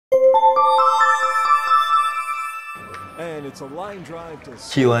39, it's a line drive to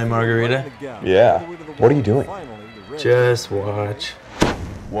Key lime margarita? Yeah. What are you doing? Just watch.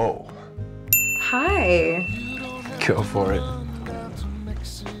 Whoa. Hi. Go for it.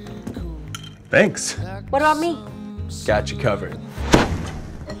 Thanks. What about me? Got you covered.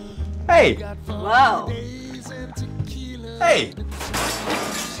 Hey! Whoa. Hey!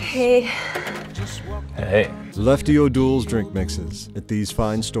 Hey. Hey. Lefty O'Doul's drink mixes at these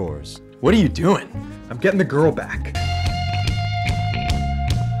fine stores. What are you doing? I'm getting the girl back.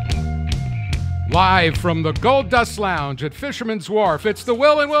 Live from the Gold Dust Lounge at Fisherman's Wharf, it's the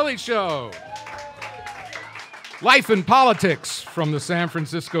Will and Willie Show. Life and politics from the San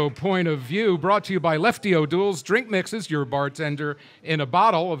Francisco point of view, brought to you by Lefty O'Doul's Drink Mixes, your bartender in a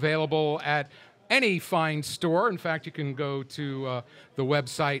bottle, available at any fine store. In fact, you can go to the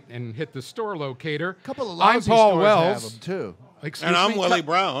website and hit the store locator. A couple of lousy I'm Paul stores Wells. have them too. Excuse And I'm me? Willie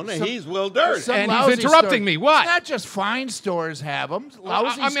Brown, and he's Will Durst. Some And he's lousy interrupting stores- me. What? It's not just fine stores have them.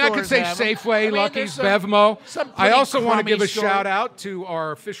 Lousy I mean, I could stores say have 'em. Safeway, I mean, Lucky's, there's Bevmo. some I pretty also want to crummy give a stores. shout out to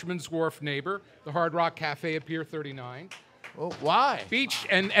our Fisherman's Wharf neighbor, the Hard Rock Cafe at Pier 39. Oh, why? Beach,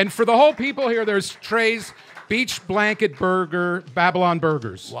 and for the whole people here, there's trays, Beach Blanket Burger, Babylon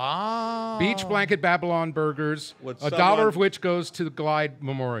Burgers. Wow. Beach Blanket Babylon Burgers, Would $1 someone- of which goes to the Glide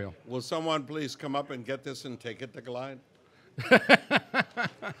Memorial. Will someone please come up and get this and take it to Glide?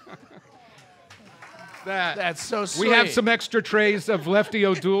 That's so sweet. We have some extra trays of Lefty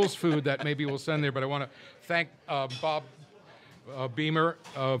O'Doul's food that maybe we'll send there, but I want to thank Bob Beamer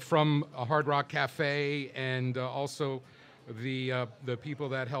from Hard Rock Cafe and also the people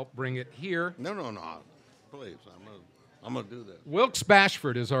that helped bring it here. No. Please, I'm gonna do this. Wilkes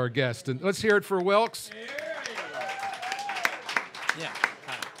Bashford is our guest, and let's hear it for Wilkes. Yeah.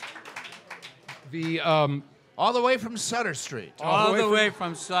 The All the way from Sutter Street. All the way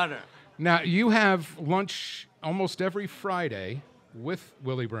from Sutter. now you have lunch almost every Friday with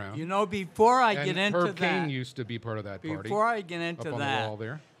Willie Brown. You know, before I and get into Herb King that, used to be part of that party. before I get into up on that, the wall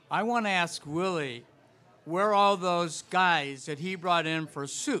there. I want to ask Willie, where all those guys that he brought in for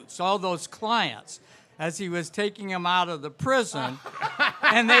suits, all those clients, as he was taking them out of the prison,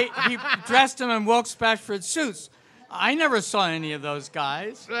 and he dressed them in Wilkes Bashford suits. I never saw any of those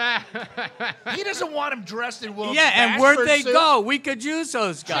guys. He doesn't want him dressed in Wilkes Yeah, and where'd Bashford they suits. go? We could use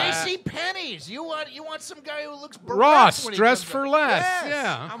those guys. J.C. Penney's. You want some guy who looks bereft Ross, when he dress comes for up. less. Yes.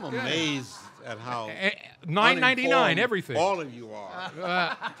 Yeah. I'm amazed at how $9.99 uninformed everything. all of you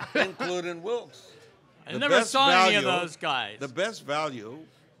are, including Wilkes. I The never best saw any of value- those guys. The best value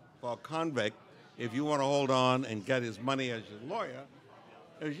for a convict, if you want to hold on and get his money as your lawyer,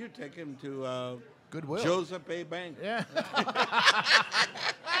 is you take him to Goodwill. Joseph A. Bank. Yeah.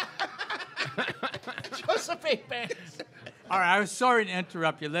 Joseph A. Banks. All right, I was sorry to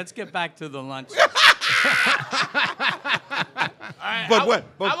interrupt you. Let's get back to the lunch. But what?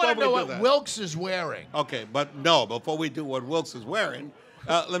 I want Before to we know do what that- Wilkes is wearing. Okay, but no, before we do what Wilkes is wearing,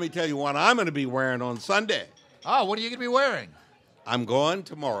 let me tell you what I'm going to be wearing on Sunday. Oh, what are you going to be wearing? I'm going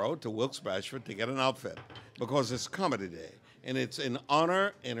tomorrow to Wilkes Bashford to get an outfit because it's Comedy Day. And it's in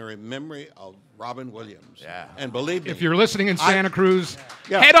honor and in memory of Robin Williams. Yeah. And believe me, If you're listening in Santa Cruz,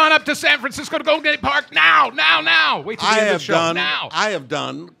 Yeah. head on up to San Francisco to Golden Gate Park now. Wait till the end of the show. Now. I have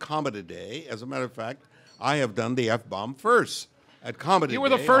done Comedy Day. As a matter of fact, I have done the F-bomb first at Comedy Day. You were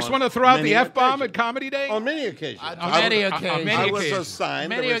the first one to throw out the many F-bomb at occasions. Comedy Day? On many occasions. On many occasions. on many I was occasions.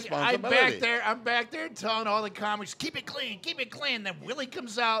 assigned the I'm responsibility. back there telling all the comics, keep it clean, keep it clean. Then Willie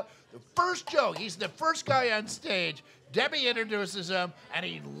comes out, the first joke, he's the first guy on stage. Debbie introduces him, and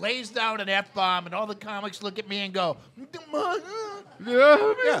he lays down an F-bomb, and all the comics look at me and go, Yeah,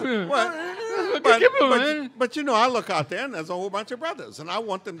 but you know, I look out there and there's a whole bunch of brothers, and I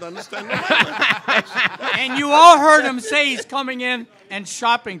want them to understand the language. And you all heard him say he's coming in and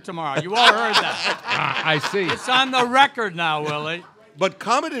shopping tomorrow. You all heard that. I see. It's on the record now, Willie. But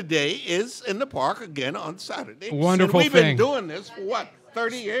Comedy Day is in the park again on Saturday. Wonderful and we've thing. been doing this for what,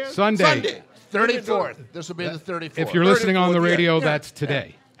 30 years? Sunday. 34th. This will be the 34th. If you're listening on the 34th, yeah. radio, Yeah. that's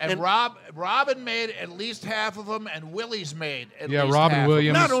today. And Robin made at least half of them, and Willie's made at Yeah, least Robin half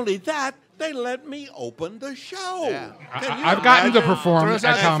Williams. Not only that, they let me open the show. Yeah. Can you I've gotten to imagine? perform Throws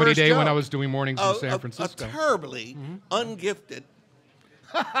at out Comedy first Day when joke. I was doing mornings in San Francisco. A terribly ungifted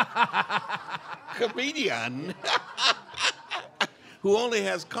comedian who only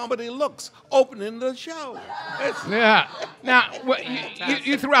has comedy looks opening the show. Yeah. Now,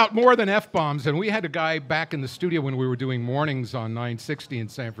 you threw out more than F-bombs, and we had a guy back in the studio when we were doing mornings on 960 in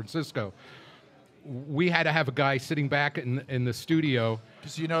San Francisco. We had to have a guy sitting back in the studio.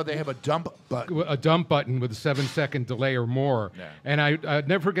 Because you know they have a dump button. A dump button with a 7-second delay or more. Yeah. And I'd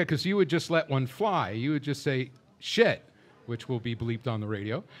never forget, because you would just let one fly. You would just say, shit. which will be bleeped on the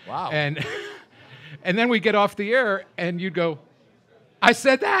radio. Wow. And and then we get off the air, and you'd go, "I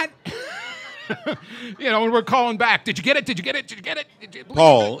said that." And we're calling back. Did you get it? Did you get it? Did you get it? Did you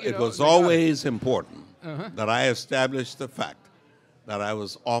Paul, it? it was always important that I established the fact that I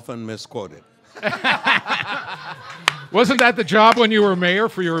was often misquoted. Wasn't that the job when you were mayor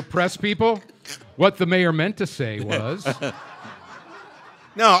for your press people? What the mayor meant to say was.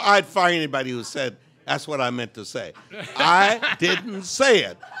 No, I'd fire anybody who said, that's what I meant to say. I didn't say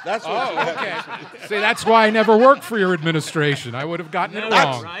it. That's what you have to say. See, that's why I never worked for your administration. I would have gotten it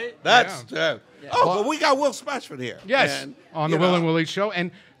wrong. Right? That's but we got Wilkes Bashford here. Yes, And, on the you Will know, and Willie show.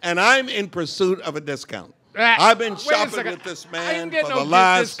 And I'm in pursuit of a discount. I've been wait a shopping second. with this I man didn't get for no the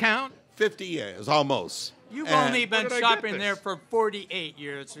last discount. 50 years, almost. You've And- only been Where did I get shopping this? there for 48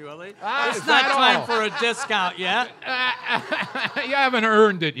 years, Willie. Is It's that not time all? for a discount yet. You haven't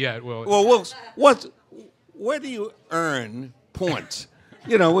earned it yet, Willie. Well, Wilkes, where do you earn points?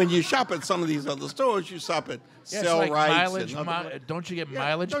 When you shop at some of these other stores, you shop at Yeah, sell it's like rights. mileage. and other- Don't you get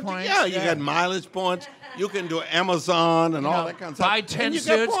mileage Don't you- points? Yeah, you get mileage points. You can do Amazon and all that kind of stuff. Buy And 10 you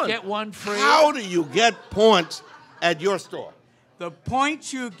get suits, points. get one free. How do you get points at your store? The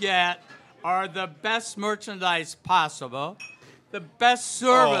points you get are the best merchandise possible, the best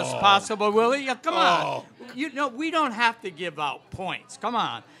service possible, Willie. Yeah, come on. We don't have to give out points. Come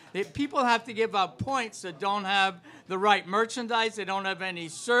on. People have to give out points that don't have the right merchandise. They don't have any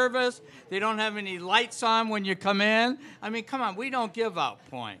service. They don't have any lights on when you come in. I mean, come on. We don't give out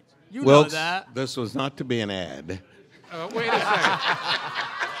points. You Wilkes, know that. this was not to be an ad. Wait a second.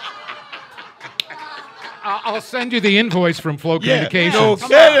 I'll send you the invoice from Flow Communications. No Come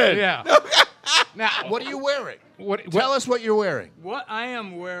kidding. Yeah. Now, What are you wearing? what, Tell us what you're wearing. What I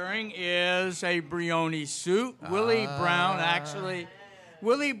am wearing is a Brioni suit. Willie Brown actually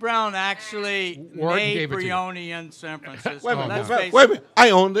Warren made gave it to you. Brioni in San Francisco. Wait a minute, Let's wait, face wait a it. minute. I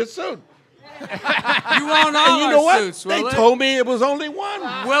own this suit. You own all And you our know what? suits, They Willie. told me it was only one.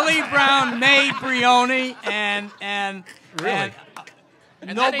 Willie Brown made Brioni, and And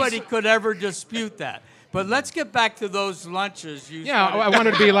nobody he's- could ever dispute that. But let's get back to those lunches you yeah, I started.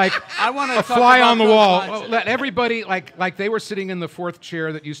 wanted to be like I want to a talk fly about on the those wall. lunches. Let everybody like they were sitting in the fourth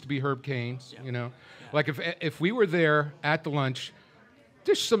chair that used to be Herb Cain's. Like if we were there at the lunch,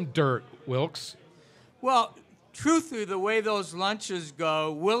 dish some dirt, Wilkes. Well, truthfully, the way those lunches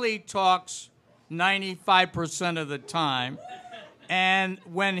go, Willie talks 95% of the time. And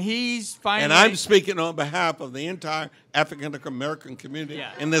when he's finally... And I'm speaking on behalf of the entire African American community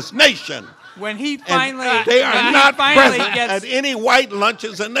Yeah. in this nation. When he And finally... they when are he not finally present gets, at any white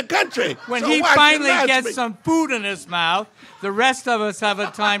lunches in the country. When So he why should finally I gets speak? some food in his mouth, the rest of us have a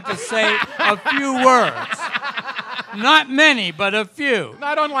time to say a few words. Not many, but a few.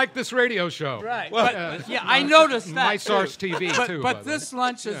 Not unlike this radio show. Right. Well, but, yeah, I noticed that. My source too. TV But, too. but by the this way.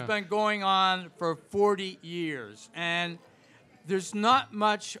 lunch has Yeah. been going on for 40 years, and there's not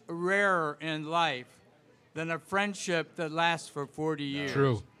much rarer in life than a friendship that lasts for 40 years.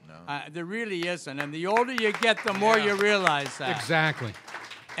 True. There really isn't, and the older you get, the more you realize that. Exactly.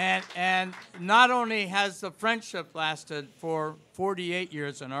 And not only has the friendship lasted for 48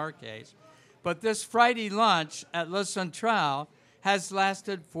 years in our case, but this Friday lunch at La Centrale has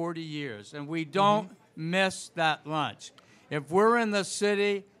lasted 40 years, and we don't miss that lunch. If we're in the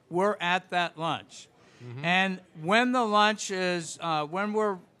city, we're at that lunch. And when the lunch is, when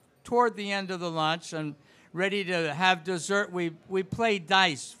we're toward the end of the lunch and ready to have dessert, we play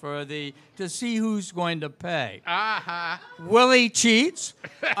dice to see who's going to pay. Willie cheats,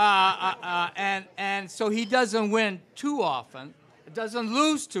 and so he doesn't win too often, doesn't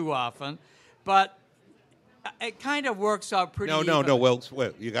lose too often, but it kind of works out pretty. No, evenly. Wilkes.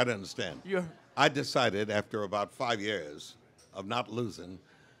 Wait, you got to understand. You're- I decided after about 5 years of not losing.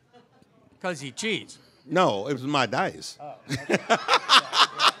 'Cause he cheats. No, it was my dice.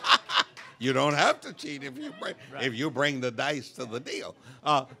 You don't have to cheat if you bring the dice to the deal.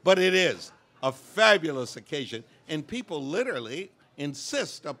 But it is a fabulous occasion, and people literally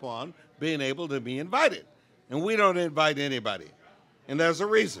insist upon being able to be invited. And we don't invite anybody. And there's a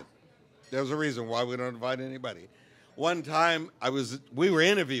reason. There's a reason why we don't invite anybody. One time we were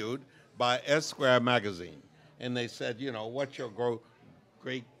interviewed by Esquire magazine, and they said, what's your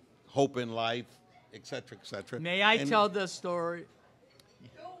great hope in life, et cetera, et cetera. May I tell this story?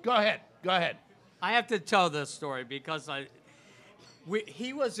 Go ahead. Go ahead. I have to tell this story because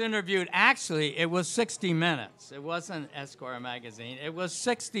he was interviewed. Actually, it was 60 Minutes. It wasn't Esquire magazine. It was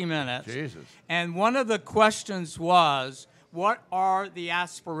 60 Minutes. Jesus. And one of the questions was, what are the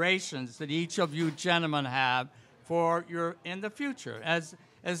aspirations that each of you gentlemen have in the future?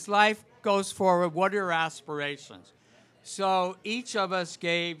 As life goes forward, what are your aspirations? So each of us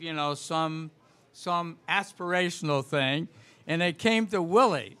gave, some aspirational thing, and it came to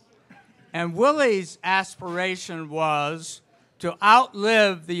Willie. And Willie's aspiration was to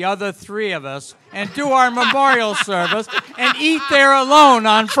outlive the other three of us and do our memorial service and eat there alone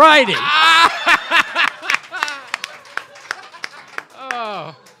on Friday.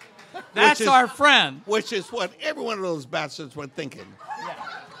 Oh. That's our friend. Which is what every one of those bastards were thinking.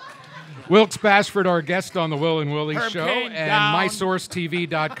 Wilkes Bashford, our guest on the Will and Willie Herb show, came and down.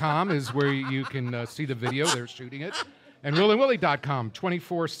 mysourcetv.com is where you can see the video. They're shooting it. And willandwillie.com,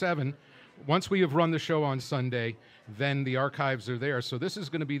 24/7. Once we have run the show on Sunday, then the archives are there. So this is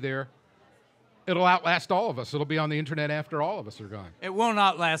going to be there. It'll outlast all of us. It'll be on the internet after all of us are gone. It will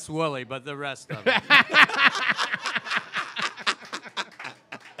not last Willie, but the rest of it.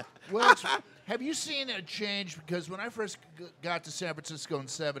 Well, have you seen a change? Because when I first got to San Francisco in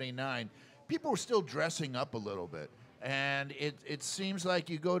 '79, people were still dressing up a little bit. And it seems like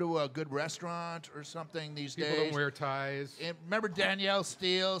you go to a good restaurant or something these days. People don't wear ties. And remember Danielle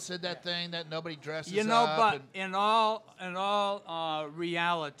Steele said that thing that nobody dresses You know, up. but in all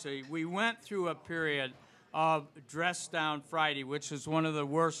reality, we went through a period of Dress Down Friday, which is one of the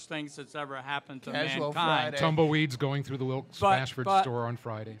worst things that's ever happened to Casual mankind. Friday. Tumbleweeds going through the Wilkes Bashford store on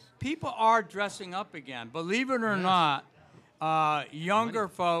Fridays. People are dressing up again. Believe it or not, younger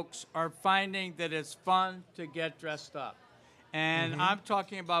folks are finding that it's fun to get dressed up. And I'm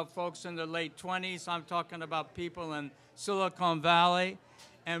talking about folks in their late 20s. I'm talking about people in Silicon Valley.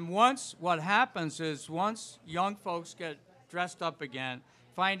 And what happens is once young folks get dressed up again,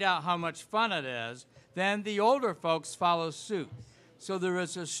 find out how much fun it is, then the older folks follow suit. So there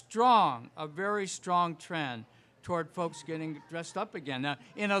is a very strong trend toward folks getting dressed up again. Now,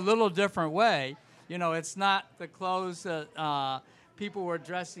 in a little different way. It's not the clothes that people were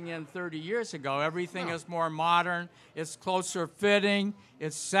dressing in 30 years ago. Everything is more modern. It's closer fitting.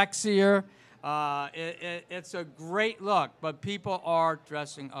 It's sexier. It's a great look, but people are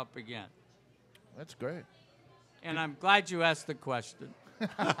dressing up again. That's great. And I'm glad you asked the question.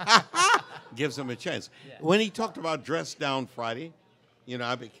 Gives them a chance. Yeah. When he talked about Dress Down Friday,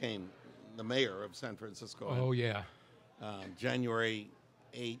 I became the mayor of San Francisco. Oh, yeah. January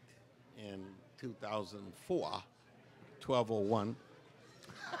 8th in 2004, 12:01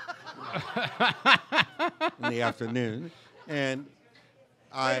 in the afternoon. And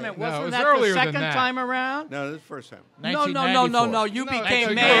Wait a minute, it wasn't was that earlier the than second that. time around? No, this is the first time. No. You No, became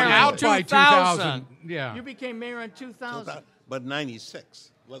actually, mayor you were out in by 2000. Yeah. You became mayor in 2000. But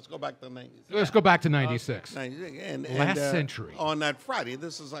 96. Let's go back to 96. Let's go back to 96. 96. And, Last century. On that Friday,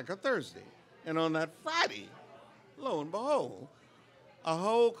 this is like a Thursday. And on that Friday, lo and behold, a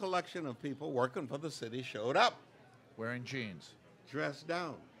whole collection of people working for the city showed up. Wearing jeans. Dressed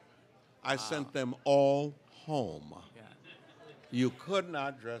down. I sent them all home. Yeah. You could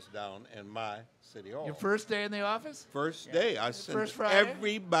not dress down in my city hall. Your first day in the office? First day, I sent First Friday?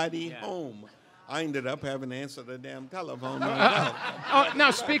 everybody home. I ended up having to answer the damn telephone myself. Oh, now,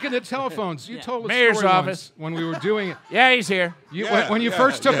 speaking of telephones, you told a Mayor's story office. once when we were doing it. Yeah, he's here. When you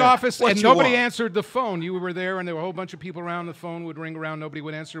first took office What and you nobody want? answered the phone, you were there and there were a whole bunch of people around, the phone would ring around, nobody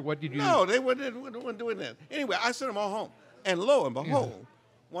would answer. What did you No, they weren't doing that. Anyway, I sent them all home. And lo and behold,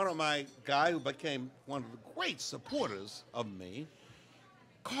 one of my guy who became one of the great supporters of me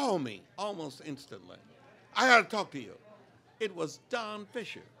called me almost instantly. I got to talk to you. It was Don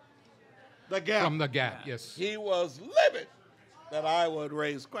Fisher. The Gap. From the Gap, yes. He was livid that I would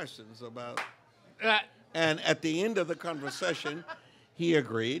raise questions about that. And at the end of the conversation, he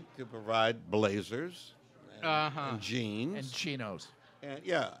agreed to provide blazers and jeans. And chinos.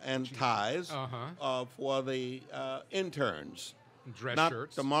 And ties for the interns. Dress Not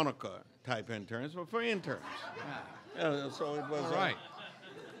shirts. the Monica type interns, but for interns. So it was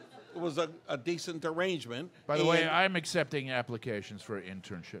it was a decent arrangement. By the way, I'm accepting applications for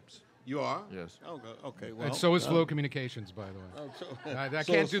internships. You are? Yes. Okay. Well, And so is Flow Communications, by the way. I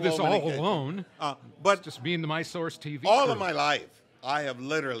can't do this Flow all Communications. alone. But Just me and the My Source TV all crew. of my life, I have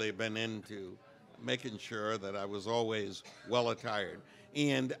literally been into making sure that I was always well attired.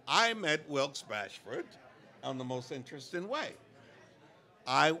 And I met Wilkes Bashford on the most interesting way.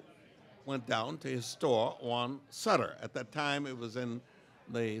 I went down to his store on Sutter. At that time, it was in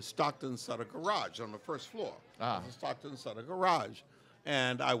the Stockton Sutter garage on the first floor. The Stockton Sutter garage.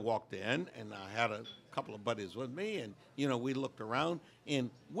 And I walked in, and I had a couple of buddies with me, and, we looked around, and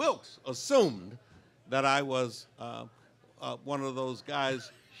Wilkes assumed that I was one of those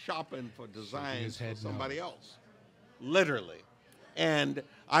guys shopping for designs for somebody else, literally. And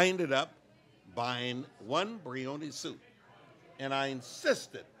I ended up buying one Brioni suit, and I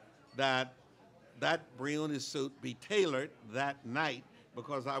insisted that that Brioni suit be tailored that night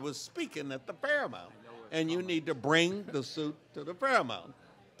because I was speaking at the Paramount. And you need to bring the suit to the Paramount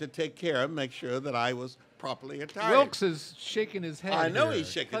to take care of, make sure that I was properly attired. Wilkes is shaking his head. I know here. he's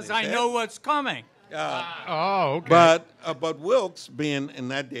shaking his Because I head. know what's coming. Oh, okay. But Wilkes, being in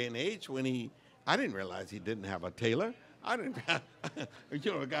that day and age when I didn't realize he didn't have a tailor. I didn't,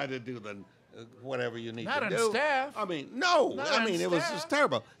 a guy to do the whatever you need Not to on do. staff. I mean, no. Not I on mean, it was staff. just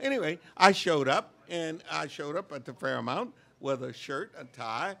terrible. Anyway, I showed up at the Fairmount with a shirt, a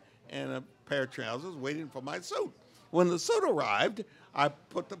tie, and a pair of trousers waiting for my suit. When the suit arrived, I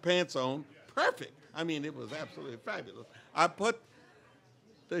put the pants on. Perfect. I mean, it was absolutely fabulous. I put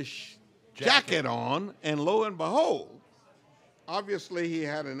the jacket on, and lo and behold, obviously he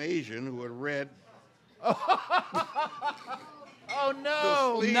had an Asian who had read. Oh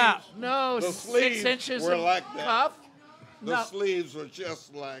no! The sleeves, No, the 6 sleeves inches were of like that. cuff. The sleeves were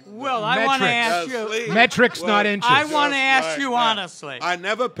just like Will, I want to Metrics. ask The you. sleeves Metrics, were not inches. I want to just ask like you that. honestly. I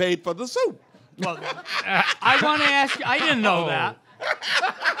never paid for the suit. Well, I want to ask you. I didn't know that.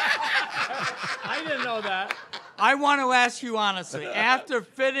 I didn't know that. I want to ask you honestly. After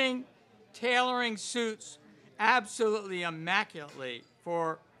tailoring suits absolutely immaculately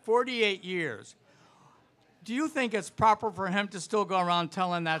for 48 years, do you think it's proper for him to still go around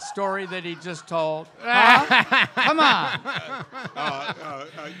telling that story that he just told? Huh? Come on.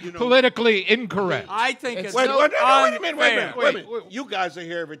 Politically incorrect. I think it's Wait a minute. unfair. You guys are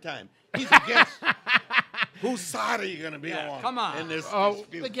here every time. He's a guest. Whose side are you going to be on? come on. In this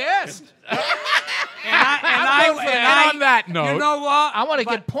The guest. And on that note, you know what? I want to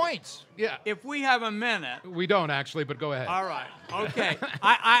But get points. yeah, if we have a minute. we don't actually, but go ahead. All right. Okay.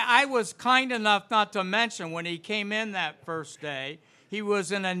 I was kind enough not to mention when he came in that first day, he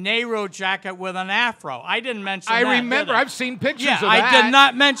was in a Nero jacket with an afro. I didn't mention I that. remember. did I? I've seen pictures Yeah, of that. I did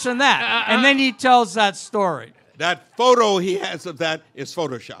not mention that. And then he tells that story. That photo he has of that is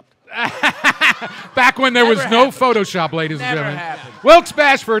photoshopped. Back when there was no happened. Photoshop, ladies and Never gentlemen. happened. Wilkes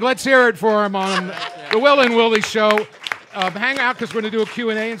Bashford, let's hear it for him on the Will and Willie Show. Hang out because we're going to do a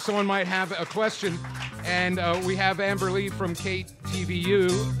Q&A and someone might have a question. And we have Amber Lee from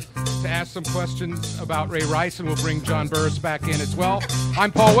KTVU to ask some questions about Ray Rice, and we'll bring John Burris back in as well.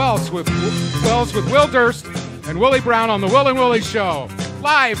 I'm Paul Wells with Will Durst and Willie Brown on the Will and Willie Show,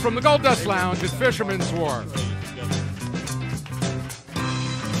 live from the Gold Dust Lounge at Fisherman's Wharf.